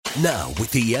Now, with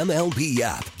the MLB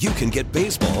app, you can get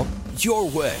baseball your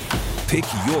way. Pick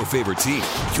your favorite team,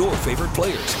 your favorite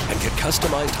players, and get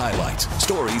customized highlights,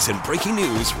 stories, and breaking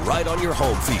news right on your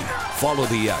home feed. Follow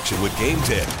the action with Game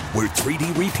 10, where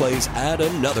 3D replays add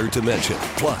another dimension.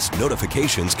 Plus,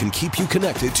 notifications can keep you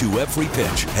connected to every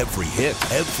pitch, every hit,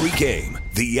 every game.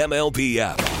 The MLB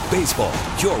app. Baseball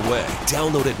your way.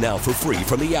 Download it now for free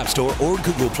from the App Store or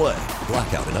Google Play.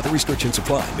 Blackout and other restrictions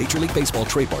apply. Major League Baseball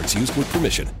trademarks used with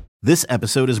permission. This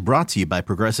episode is brought to you by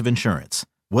Progressive Insurance.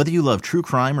 Whether you love true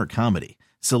crime or comedy,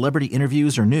 celebrity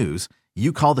interviews or news,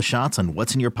 you call the shots on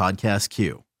what's in your podcast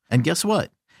queue. And guess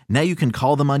what? Now you can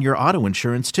call them on your auto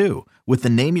insurance too with the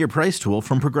Name Your Price tool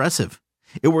from Progressive.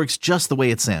 It works just the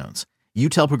way it sounds. You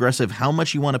tell Progressive how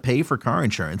much you want to pay for car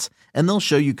insurance, and they'll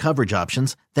show you coverage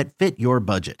options that fit your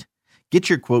budget. Get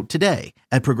your quote today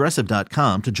at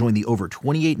Progressive.com to join the over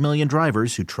 28 million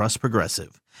drivers who trust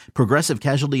Progressive. Progressive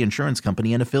Casualty Insurance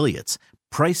Company and Affiliates.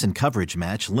 Price and coverage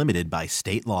match limited by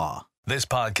state law. This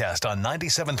podcast on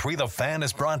 97.3 The Fan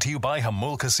is brought to you by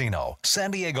Jamul Casino,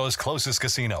 San Diego's closest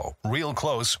casino. Real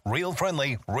close, real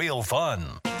friendly, real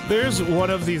fun. There's one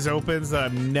of these opens that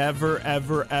I'm never,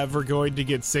 ever, ever going to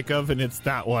get sick of, and it's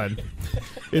that one.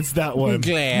 It's that one.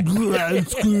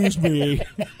 Excuse me.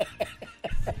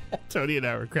 Tony and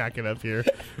I were cracking up here,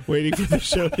 waiting for the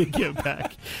show to get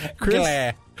back.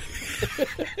 Chris,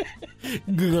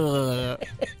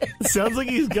 sounds like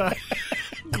he's got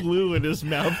glue in his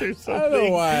mouth or something. I don't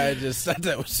know why I just thought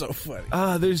that was so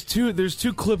funny. There's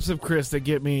two clips of Chris that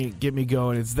get me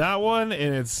going. It's that one,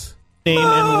 and it's name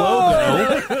and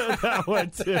logo. That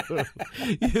one too.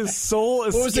 His soul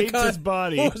escaped his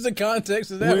body. What was the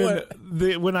context of that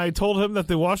one? When I told him that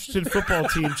the Washington football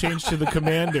team changed to the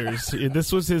Commanders,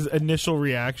 this was his initial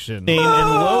reaction. Name and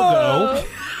logo.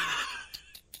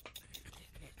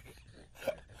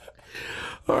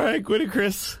 All right, Gwynn and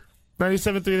Chris.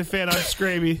 97.3 The Fan, I'm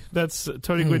Scraby. That's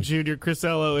Tony Gwynn Jr. Chris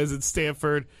Ello is at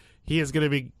Stanford. He is going to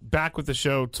be back with the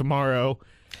show tomorrow.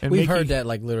 And We've heard that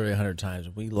like literally 100 times.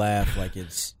 We laugh like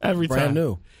it's every brand time.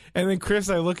 New. And then Chris,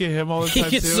 I look at him all the time he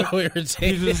gets too. So irritated.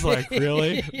 He's just like,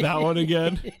 really? That one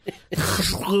again?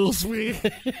 Little sweet.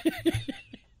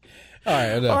 All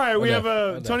right, we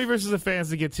have Tony versus the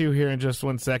Fans to get to here in just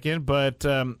 1 second. But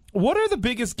what are the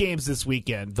biggest games this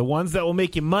weekend? The ones that will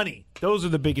make you money. Those are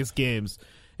the biggest games.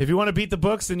 If you want to beat the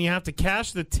books, then you have to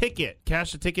Cash the Ticket.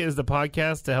 Cash the Ticket is the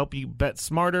podcast to help you bet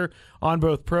smarter on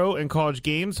both pro and college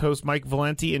games. Host Mike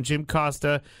Valenti and Jim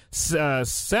Costa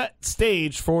set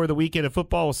stage for the weekend of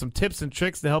football with some tips and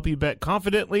tricks to help you bet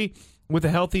confidently with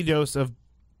a healthy dose of...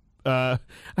 they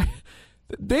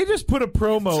just put a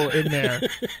promo in there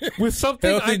with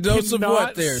something healthy I dose cannot of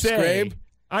what there, say. Scrabe?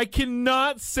 I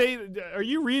cannot say... Are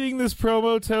you reading this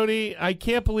promo, Tony? I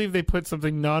can't believe they put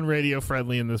something non-radio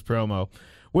friendly in this promo.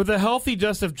 With a healthy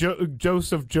dose of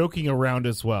joking around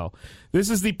as well. This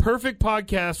is the perfect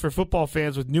podcast for football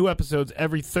fans with new episodes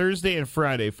every Thursday and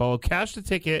Friday. Follow Cash the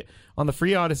Ticket on the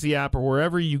free Odyssey app or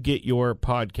wherever you get your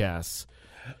podcasts.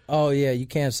 Oh, yeah, you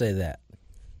can't say that.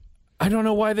 I don't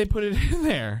know why they put it in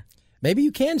there. Maybe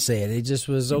you can say it. It just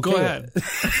was okay. Go ahead.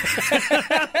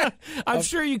 I'm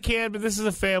sure you can, but this is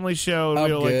a family show, and we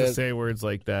don't like to say words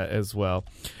like that as well.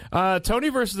 Tony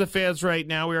versus the Fans right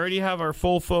now. We already have our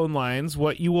full phone lines.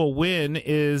 What you will win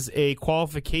is a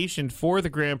qualification for the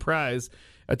grand prize,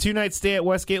 a 2-night stay at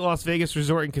Westgate Las Vegas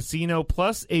Resort and Casino,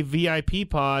 plus a VIP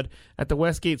pod at the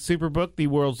Westgate Superbook, the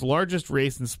world's largest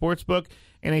race and sportsbook,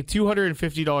 and a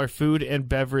 $250 food and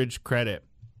beverage credit.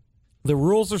 The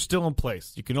rules are still in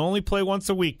place. You can only play once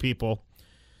a week, people.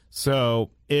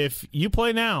 So if you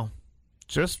play now,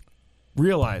 just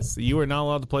realize that you are not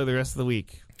allowed to play the rest of the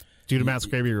week due to Matt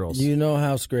Scraby rules. You know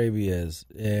how Scraby is,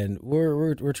 and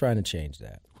we're trying to change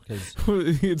that.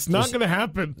 It's not going to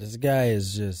happen. This guy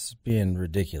is just being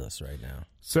ridiculous right now.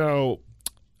 So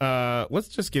let's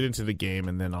just get into the game,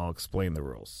 and then I'll explain the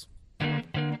rules.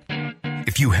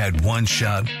 If you had one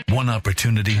shot, one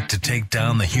opportunity to take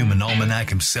down the human almanac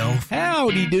himself,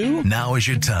 howdy do. Now is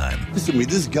your time. Listen to me,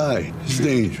 this guy is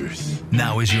dangerous.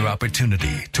 Now is your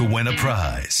opportunity to win a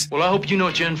prize. Well, I hope you know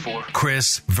what you're in for.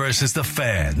 Chris versus the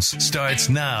Fans starts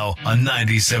now on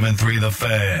 97.3 The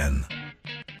Fan.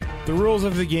 The rules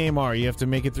of the game are you have to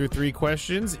make it through 3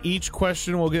 questions. Each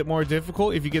question will get more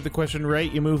difficult. If you get the question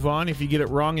right, you move on. If you get it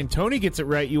wrong and Tony gets it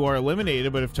right, you are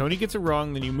eliminated. But if Tony gets it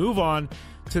wrong, then you move on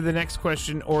to the next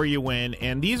question or you win.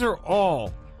 And these are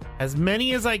all, as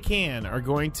many as I can, are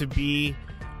going to be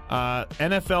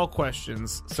NFL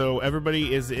questions. So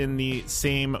everybody is in the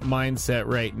same mindset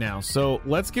right now. So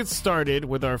let's get started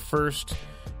with our first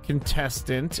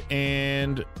contestant.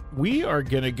 And we are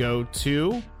going to go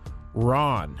to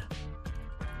Ron.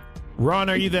 Ron,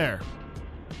 are you there?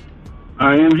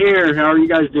 I am here. How are you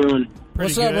guys doing?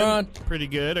 What's up, Ron? Pretty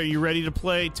good. Are you ready to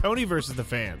play Tony versus the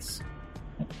Fans?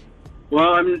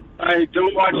 Well, I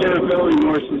don't watch NFL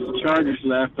anymore since the Chargers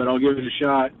left, but I'll give it a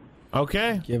shot.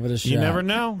 Okay. Give it a shot. You never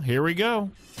know. Here we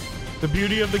go. The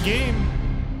beauty of the game.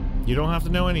 You don't have to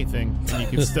know anything, and you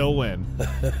can still win.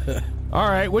 All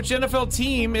right. Which NFL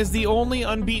team is the only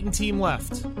unbeaten team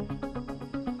left?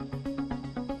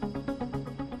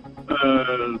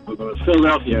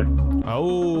 Philadelphia.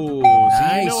 Oh, Nice.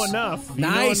 so you know enough. You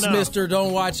Nice, know enough. mister.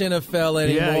 Don't watch NFL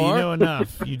anymore. Yeah, you know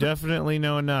enough. You definitely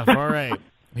know enough. All right.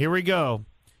 Here we go.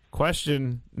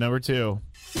 Question number 2.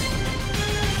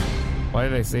 Why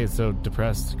did I say it so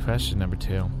depressed? Question number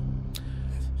 2.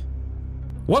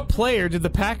 What player did the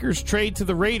Packers trade to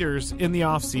the Raiders in the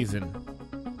offseason?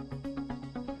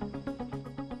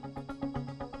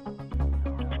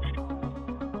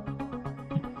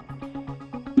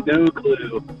 No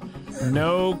clue.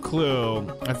 No clue.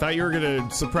 I thought you were going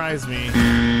to surprise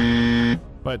me.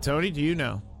 But, Tony, do you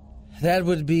know? That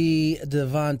would be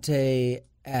Devontae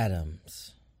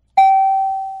Adams.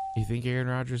 You think Aaron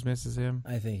Rodgers misses him?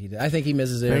 I think he did. I think he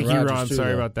misses Aaron Thank you, Rodgers Ron. too,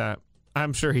 Sorry though. about that.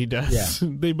 I'm sure he does. Yeah.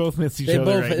 They both miss each They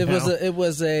other both. right It now.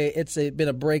 was been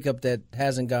a breakup that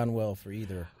hasn't gone well for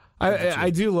either. I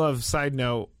do love, side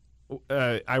note,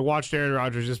 I watched Aaron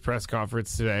Rodgers' press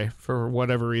conference today for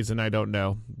whatever reason, I don't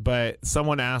know. But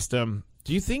someone asked him,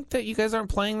 do you think that you guys aren't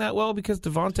playing that well because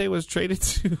Devontae was traded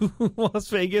to Las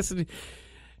Vegas? And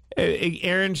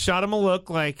Aaron shot him a look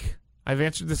like, I've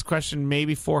answered this question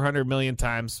maybe 400 million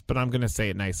times, but I'm going to say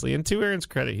it nicely. And to Aaron's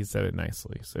credit, he said it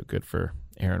nicely. So good for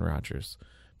Aaron Rodgers.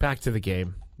 Back to the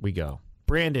game we go.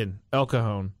 Brandon El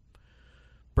Cajon.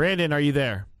 Brandon, are you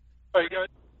there? Hey guys,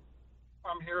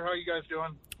 I'm here. How you guys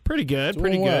doing? Pretty good, Doing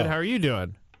pretty good. well. How are you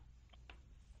doing?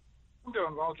 I'm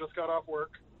doing well. Just got off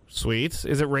work. Sweet.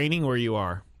 Is it raining where you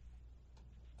are?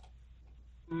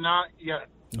 Not yet.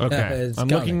 Okay. It's I'm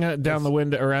coming. looking down the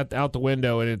window or out the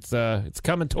window, and it's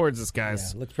coming towards us,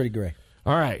 guys. Yeah, looks pretty great.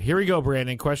 All right, here we go,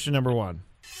 Brandon. Question number 1.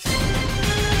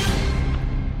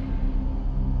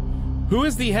 Who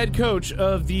is the head coach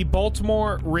of the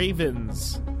Baltimore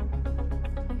Ravens?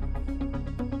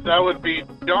 That would be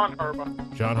John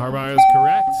Harbaugh. John Harbaugh is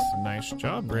correct. Nice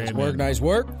job, Brandon. Nice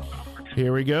work.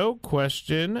 Here we go.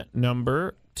 Question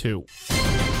number 2.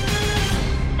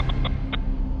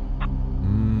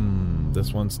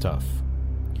 This one's tough.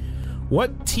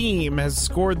 What team has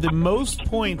scored the most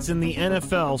points in the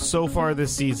NFL so far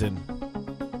this season?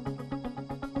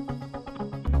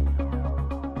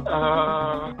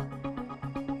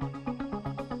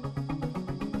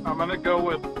 I'm going to go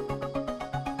with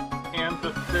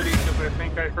Kansas City because I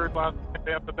think I heard last night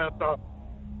they have the best off.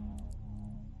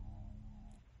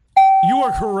 You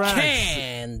are correct.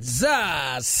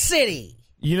 Kansas City.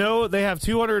 You know, they have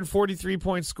 243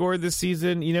 points scored this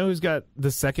season. You know who's got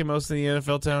the second most in the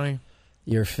NFL, Tony?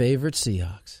 Your favorite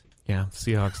Seahawks. Yeah,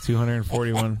 Seahawks,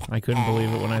 241. I couldn't believe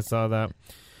it when I saw that.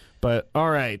 But, all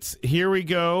right, here we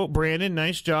go. Brandon,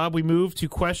 nice job. We move to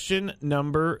question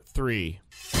number 3.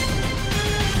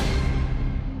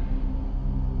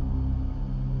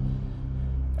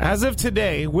 As of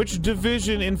today, which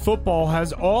division in football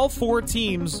has all 4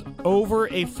 teams over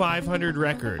a 500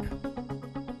 record? Is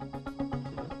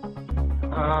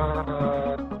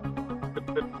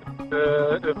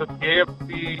it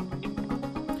AFC?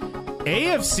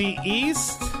 AFC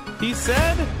East, he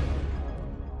said.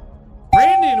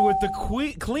 Brandon with the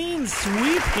clean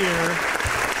sweep here.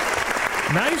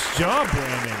 Nice job,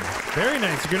 Brandon. Very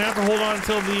nice. You're going to have to hold on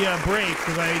until the break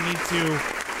because I need to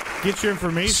get your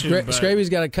information. Scraby's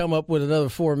got to come up with another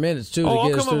 4 minutes, too, to I'll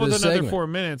get us come up through with this another segment. 4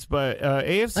 minutes, but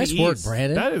AFC Nice East, work,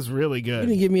 Brandon. that is really You good.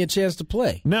 didn't give me a chance to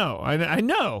play. No, I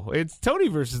know. It's Tony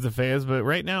versus the fans, but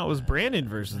right now it was Brandon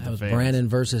versus That the was fans. Brandon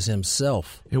versus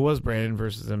himself. It was Brandon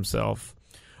versus himself.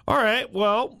 All right,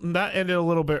 well, that ended a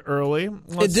little bit early.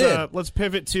 Let's, It did. Let's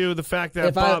pivot to the fact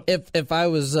that If I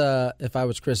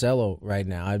was Chris Ello right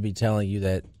now, I'd be telling you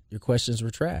that your questions were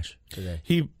trash today.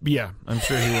 I'm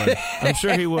sure he would. I'm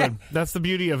sure he would. That's the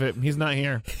beauty of it. He's not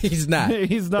here. He's not.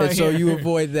 He's not And so here. you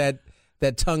avoid that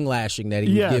tongue lashing that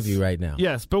he would give you right now.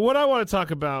 Yes, but what I want to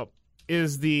talk about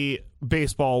is the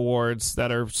baseball awards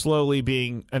that are slowly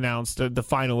being announced, the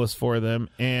finalists for them.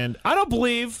 And I don't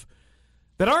believe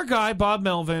that our guy, Bob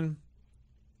Melvin,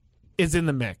 is in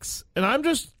the mix. And I'm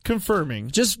just confirming.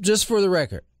 Just for the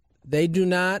record, they do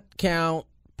not count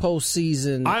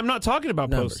postseason. I'm not talking about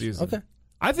numbers. postseason. Okay.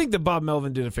 I think that Bob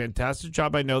Melvin did a fantastic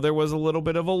job. I know there was a little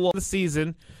bit of a lull this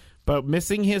season, but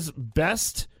missing his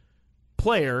best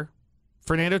player,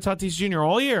 Fernando Tatis Jr.,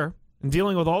 all year, and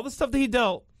dealing with all the stuff that he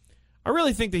dealt, I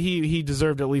really think that he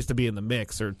deserved at least to be in the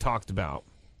mix or talked about.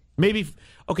 Maybe,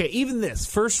 okay, even this,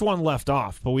 first one left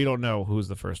off, but we don't know who's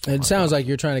the first one. It sounds like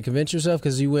you're trying to convince yourself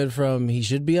because you went from he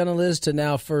should be on the list to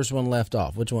now first one left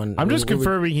off. Which one? I'm just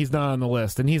confirming he's not on the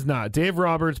list, and he's not. Dave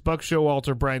Roberts, Buck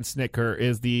Showalter, Brian Snitker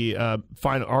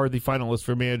are the finalists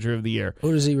for Manager of the Year.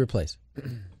 Who does he replace?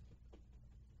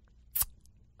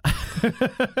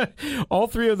 All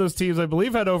three of those teams, I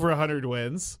believe, had over 100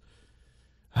 wins.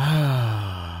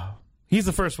 He's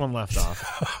the first one left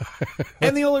off.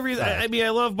 And the only reason, I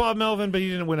love Bob Melvin, but he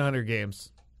didn't win 100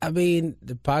 games. I mean,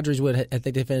 the Padres I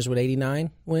think they finished with 89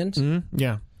 wins. Mm-hmm.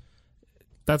 Yeah.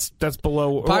 That's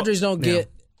below. Padres don't get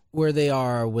where they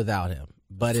are without him.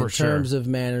 But in terms of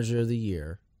Manager of the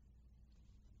Year,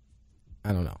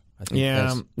 I don't know. I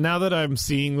think now that I'm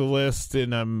seeing the list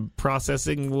and I'm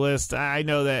processing the list, I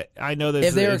know that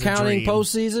if they were counting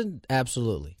postseason,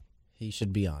 absolutely, he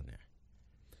should be on there.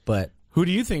 But who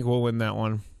do you think will win that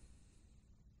one?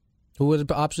 Who were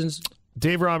the options?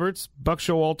 Dave Roberts, Buck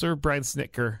Showalter, Brian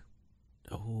Snitker.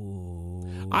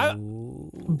 Brian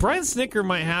Snitker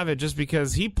might have it just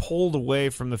because he pulled away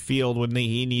from the field when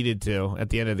he needed to at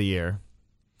the end of the year.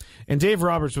 And Dave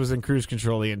Roberts was in cruise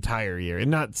control the entire year.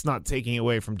 And it's not taking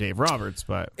away from Dave Roberts,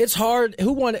 but it's hard.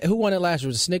 Who won it last year?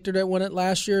 Was it Snitker that won it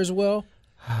last year as well?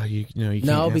 You can't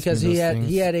no, because he had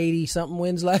 80-something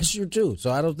wins last year too.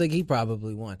 So I don't think he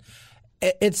probably won.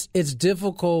 It's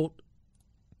difficult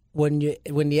when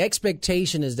the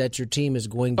expectation is that your team is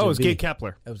going to. Oh, it was Gabe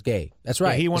Kapler. It was Gabe. That's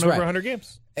right. Yeah, he won over 100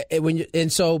 games.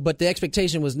 But the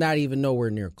expectation was not even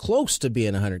nowhere near close to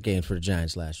being 100 games for the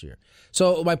Giants last year.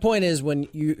 So my point is when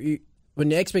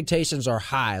the expectations are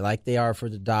high, like they are for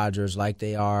the Dodgers, like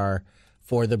they are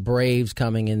for the Braves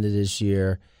coming into this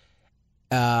year,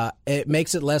 it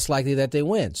makes it less likely that they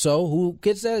win. So who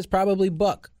gets that? It's probably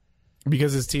Buck.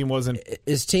 Because his team wasn't.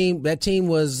 That team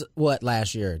was what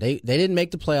last year? They didn't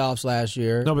make the playoffs last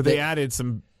year. No, but they added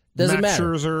some. Doesn't Max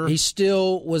matter. Scherzer. He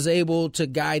still was able to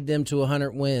guide them to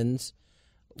 100 wins.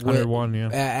 101,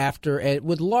 yeah.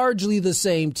 With largely the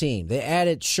same team. They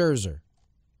added Scherzer.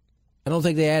 I don't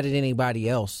think they added anybody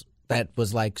else that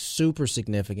was like super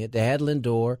significant. They had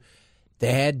Lindor.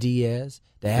 They had Diaz.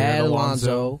 They had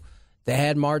Alonso. They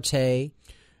had Marte. And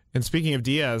speaking of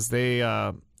Diaz, they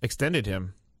extended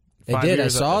him. They did. I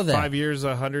saw that. 5 years,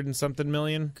 100-something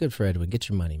million. Good for Edwin. Get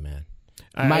your money, man.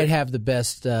 Might have the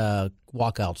best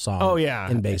walkout song. Oh yeah,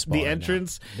 in baseball. The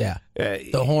entrance. Now. Yeah,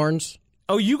 the horns.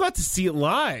 Oh, you got to see it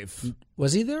live.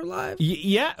 Was he there live?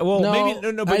 Yeah. Well,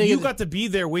 no. But you got to be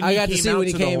there when he came out to the horns. I got to see when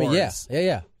he came in.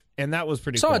 Yeah. And that was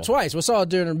pretty cool. Saw it twice. We saw it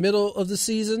during the middle of the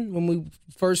season when we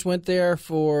first went there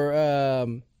for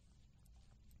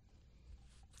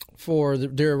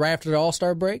right after the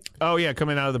All-Star break. Oh, yeah,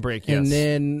 coming out of the break, yes. And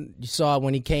then you saw it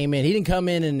when he came in. He didn't come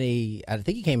in I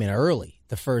think he came in early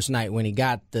the first night when he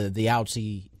got the outs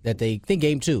that they think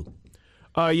game 2.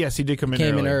 Yes, he did come in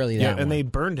early. Came in early, yeah, and they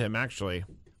burned him, actually.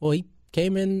 Well, he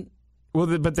came in.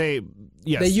 Well, but they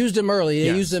used him early.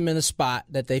 They used him in a spot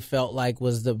that they felt like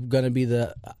was going to be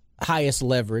the highest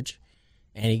leverage,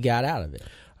 and he got out of it.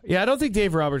 Yeah, I don't think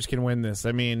Dave Roberts can win this.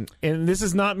 I mean, and this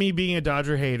is not me being a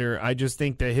Dodger hater. I just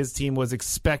think that his team was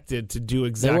expected to do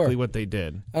exactly what they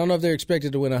did. I don't know if they're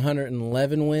expected to win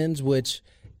 111 wins, which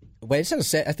I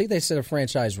think they set a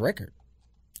franchise record.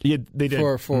 Yeah, they did.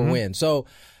 For a win. So,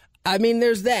 I mean,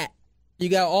 there's that. You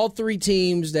got all three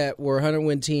teams that were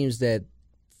 100-win teams that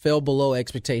fell below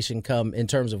expectation come in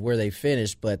terms of where they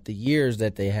finished, but the years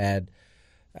that they had,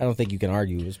 I don't think you can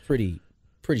argue, it was pretty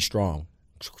strong.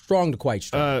 Strong to quite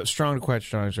strong. Strong to quite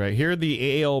strong is right. Here,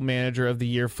 the AL Manager of the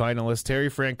Year finalist, Terry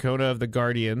Francona of the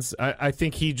Guardians. I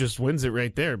think he just wins it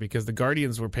right there because the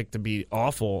Guardians were picked to be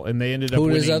awful, and they ended up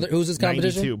winning. Who's his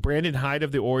competition? 92. Brandon Hyde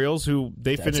of the Orioles, who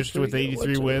finished with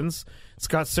 83 wins.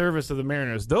 Scott Service of the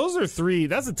Mariners. Those are three.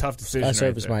 That's a tough decision. Scott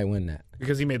Service might win that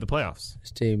because he made the playoffs. His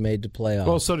team made the playoffs.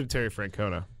 Well, so did Terry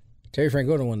Francona. Terry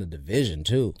Francona won the division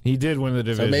too. He did win the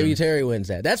division. So maybe Terry wins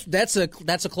that. That's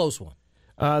a close one.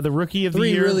 The Rookie of the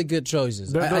Year. Three really good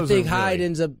choices. I think Hyde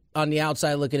ends up on the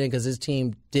outside looking in because his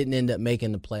team didn't end up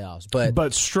making the playoffs.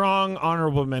 But strong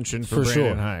honorable mention for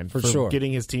Brandon Hyde for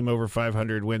getting his team over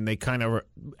 500 when they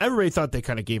everybody thought they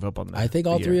kind of gave up on that. I think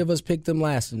all three of us picked them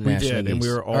last in the National League. And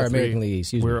we were all American League.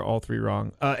 We were all three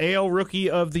wrong. AL Rookie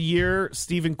of the Year,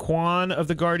 Stephen Kwan of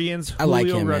the Guardians, I like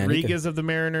Julio him, Rodriguez of the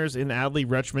Mariners, and Adley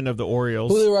Rutschman of the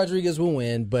Orioles. Julio Rodriguez will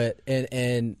win, but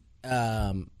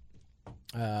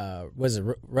was it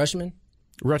Rutschman?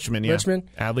 Rutschman, yeah. Rutschman?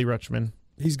 Adley Rutschman.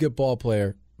 He's a good ball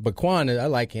player. But Kwan, I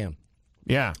like him.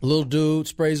 Yeah. Little dude,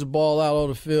 sprays the ball out on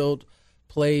the field,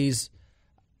 plays.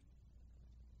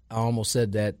 I almost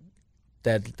said that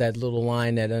that little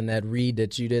line on that read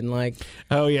that you didn't like.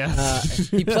 Oh, yeah.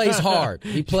 He plays hard.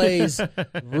 He plays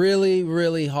really,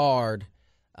 really hard.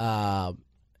 And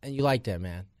you like that,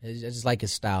 man. It's just like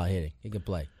his style of hitting. He can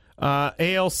play.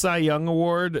 AL Cy Young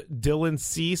Award, Dylan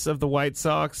Cease of the White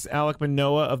Sox, Alek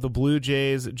Manoah of the Blue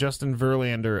Jays, Justin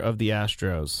Verlander of the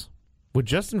Astros. Would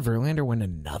Justin Verlander win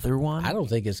another one? I don't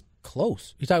think it's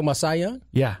close. You talking about Cy Young?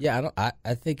 Yeah. Yeah,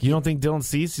 I think... You don't think Dylan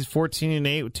Cease? He's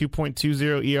 14-8 with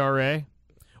 2.20 ERA.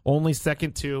 Only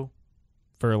second to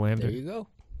Verlander. There you go.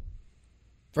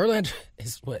 Verlander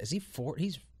is he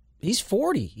 40? He's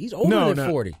 40. He's older than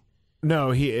 40.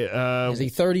 No, is he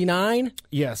 39?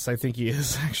 Yes, I think he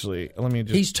is actually. Let me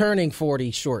just. He's turning 40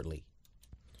 shortly.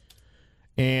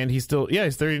 And he's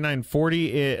 39,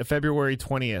 40 February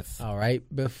 20th. All right,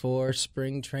 before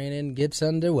spring training gets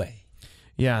underway.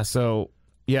 Yeah, so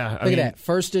yeah, Look at that.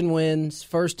 First in wins,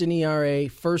 first in ERA,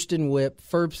 first in WHIP,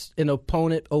 first in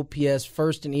opponent OPS,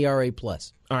 first in ERA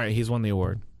plus. All right, he's won the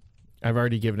award. I've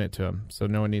already given it to him, so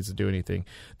no one needs to do anything.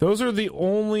 Those are the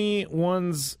only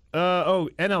ones.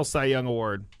 NL Cy Young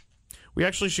Award. We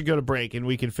actually should go to break, and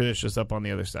we can finish this up on the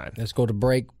other side. Let's go to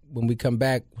break. When we come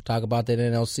back, we'll talk about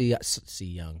that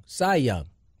Cy Young.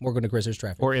 We're going to Chris, there's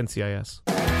traffic. Or NCIS.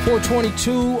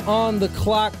 4:22 on the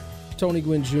clock. Tony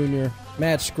Gwynn Jr.,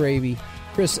 Matt Scraby,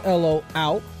 Chris Ello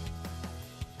out.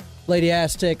 Lady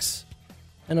Aztecs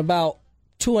in about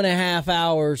 2.5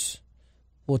 hours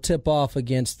will tip off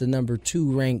against the number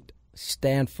 2 ranked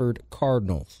Stanford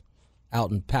Cardinals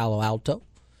out in Palo Alto.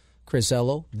 Chris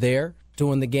Ello there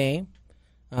doing the game.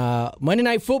 Monday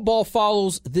Night Football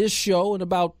follows this show in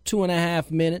about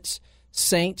 2.5 minutes.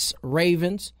 Saints,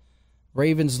 Ravens.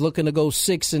 Ravens looking to go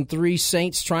 6-3.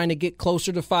 Saints trying to get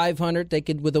closer to 500. They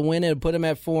could, with a win, and put them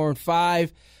at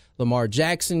 4-5. Lamar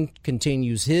Jackson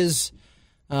continues his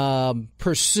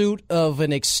pursuit of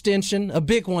an extension, a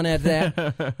big one at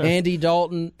that. Andy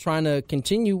Dalton trying to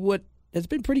continue what has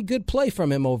been pretty good play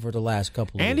from him over the last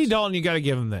couple of Andy weeks. Dalton, you got to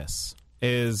give him this,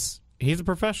 is he's a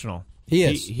professional. He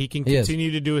is. He can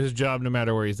continue to do his job no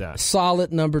matter where he's at.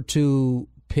 Solid number 2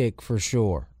 pick for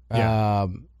sure. Yeah.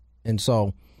 And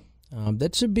so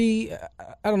that should be,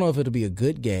 I don't know if it'll be a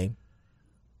good game.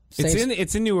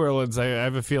 It's in New Orleans. I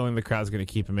have a feeling the crowd's going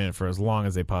to keep him in for as long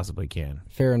as they possibly can.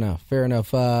 Fair enough.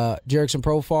 Jerickson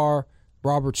Profar,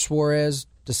 Robert Suarez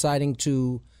deciding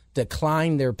to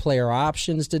decline their player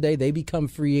options today. They become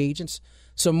free agents.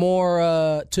 Some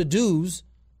more to-dos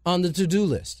on the to-do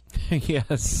list.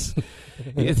 Yes.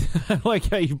 I like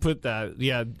how you put that.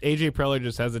 Yeah, A.J. Preller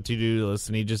just has a to-do list,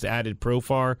 and he just added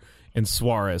Profar and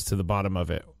Suarez to the bottom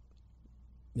of it.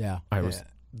 Yeah.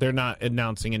 They're not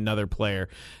announcing another player.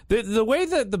 The way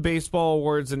that the baseball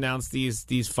awards announce these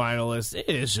finalists, it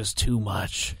is just too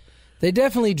much. They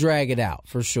definitely drag it out,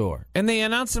 for sure. And they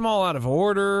announce them all out of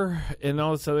order and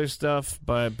all this other stuff.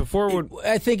 But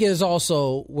I think it is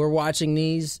also, we're watching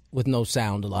these with no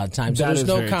sound a lot of times. So there's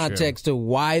no context to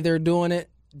why they're doing it,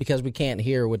 because we can't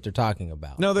hear what they're talking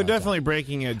about. No, they're definitely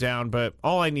breaking it down, but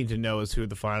all I need to know is who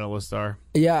the finalists are.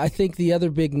 Yeah, I think the other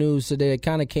big news today that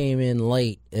kind of came in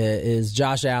late is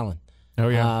Josh Allen. Oh,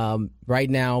 yeah.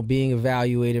 Right now being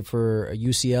evaluated for a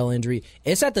UCL injury.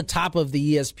 It's at the top of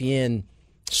the ESPN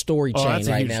story chain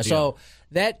right now. So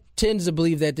that tends to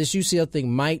believe that this UCL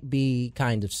thing might be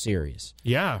kind of serious.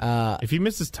 Yeah. If he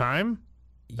misses time,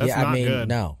 that's not good.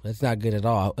 No, that's not good at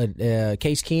all.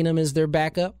 Case Keenum is their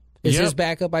backup. His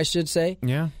backup, I should say.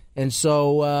 Yeah. And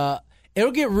so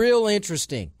it'll get real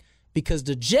interesting because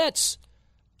the Jets,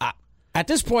 at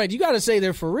this point, you got to say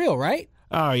they're for real, right?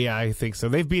 Oh, yeah, I think so.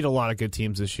 They've beat a lot of good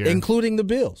teams this year. Including the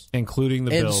Bills.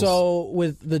 And so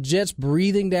with the Jets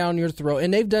breathing down your throat,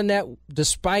 and they've done that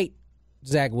despite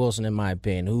Zach Wilson, in my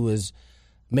opinion, who has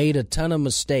made a ton of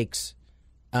mistakes.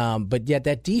 But yet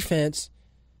that defense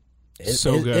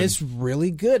good. It's really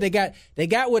good. They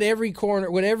got what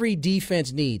every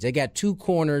defense needs. They got 2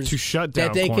 corners to shut down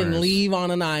that they corners. can leave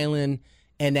on an island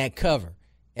and that cover.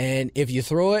 And if you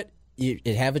throw it, you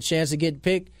have a chance to get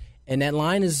picked. And that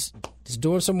line is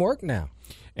doing some work now.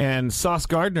 And Sauce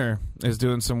Gardner is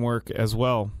doing some work as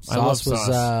well. I love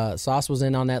Sauce. Sauce was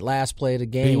in on that last play of the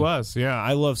game. He was, yeah.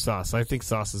 I love Sauce. I think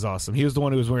Sauce is awesome. He was the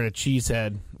one who was wearing a cheese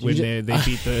head when they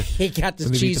beat the He got the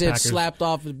cheese head slapped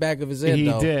off the back of his head,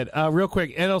 He did. Real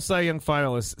quick, NL Cy Young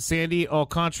finalists. Sandy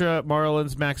Alcantara,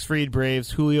 Marlins, Max Fried,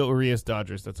 Braves, Julio Urias,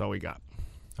 Dodgers. That's all we got.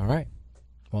 All right.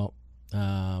 Well,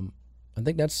 I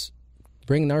think that's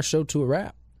bringing our show to a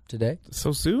wrap today.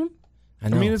 So soon? I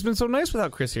know. I mean, it's been so nice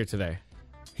without Chris here today.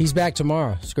 He's back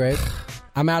tomorrow, Scrape.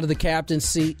 I'm out of the captain's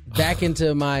seat, back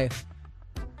into my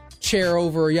chair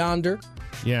over yonder.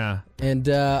 Yeah. And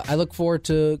I look forward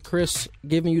to Chris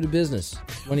giving you the business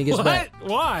when he gets back.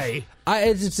 Why?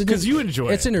 Because you enjoy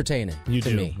it. It's entertaining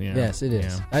to me. Yeah. Yes, it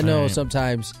is. Yeah. I know right.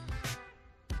 sometimes.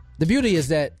 The beauty is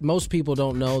that most people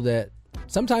don't know that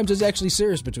sometimes it's actually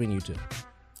serious between you two.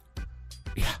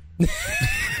 Yeah.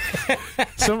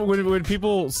 So when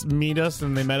people meet us,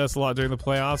 and they met us a lot during the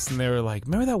playoffs, and they were like,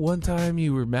 remember that one time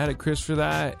you were mad at Chris for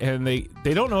that? And they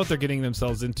don't know what they're getting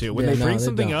themselves into. When they bring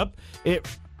something up,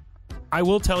 I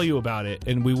will tell you about it,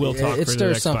 and we will talk. It for stirs the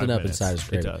next something 5 up minutes. inside us.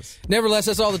 It does. Nevertheless,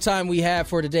 that's all the time we have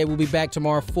for today. We'll be back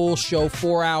tomorrow, full show,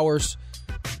 4 hours.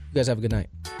 You guys have a good night.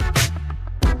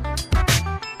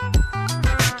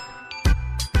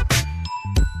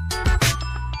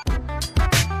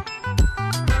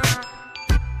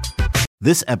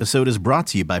 This episode is brought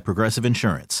to you by Progressive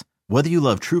Insurance. Whether you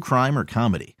love true crime or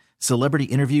comedy, celebrity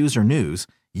interviews or news,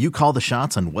 you call the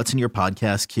shots on what's in your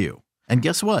podcast queue. And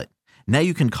guess what? Now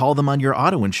you can call them on your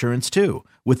auto insurance too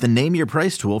with the Name Your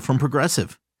Price tool from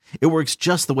Progressive. It works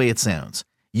just the way it sounds.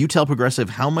 You tell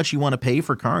Progressive how much you want to pay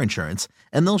for car insurance,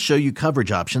 and they'll show you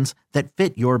coverage options that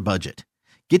fit your budget.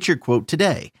 Get your quote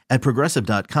today at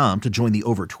Progressive.com to join the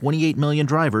over 28 million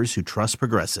drivers who trust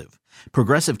Progressive.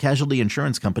 Progressive Casualty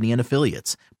Insurance Company and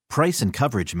Affiliates. Price and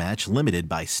coverage match limited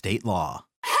by state law.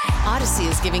 Odyssey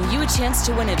is giving you a chance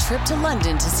to win a trip to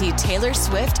London to see Taylor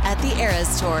Swift at the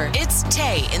Eras Tour. It's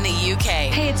Tay in the UK.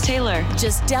 Hey, it's Taylor.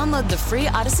 Just download the free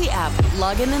Odyssey app,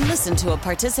 log in and listen to a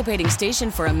participating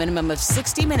station for a minimum of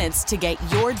 60 minutes to get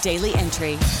your daily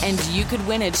entry. And you could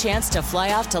win a chance to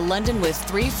fly off to London with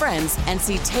 3 friends and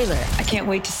see Taylor. I can't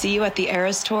wait to see you at the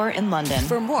Eras Tour in London.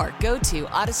 For more, go to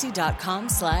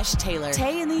odyssey.com/Taylor.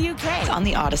 Tay in the UK. It's on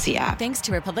the Odyssey app. Thanks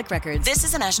to Republic Records. This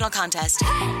is a national contest.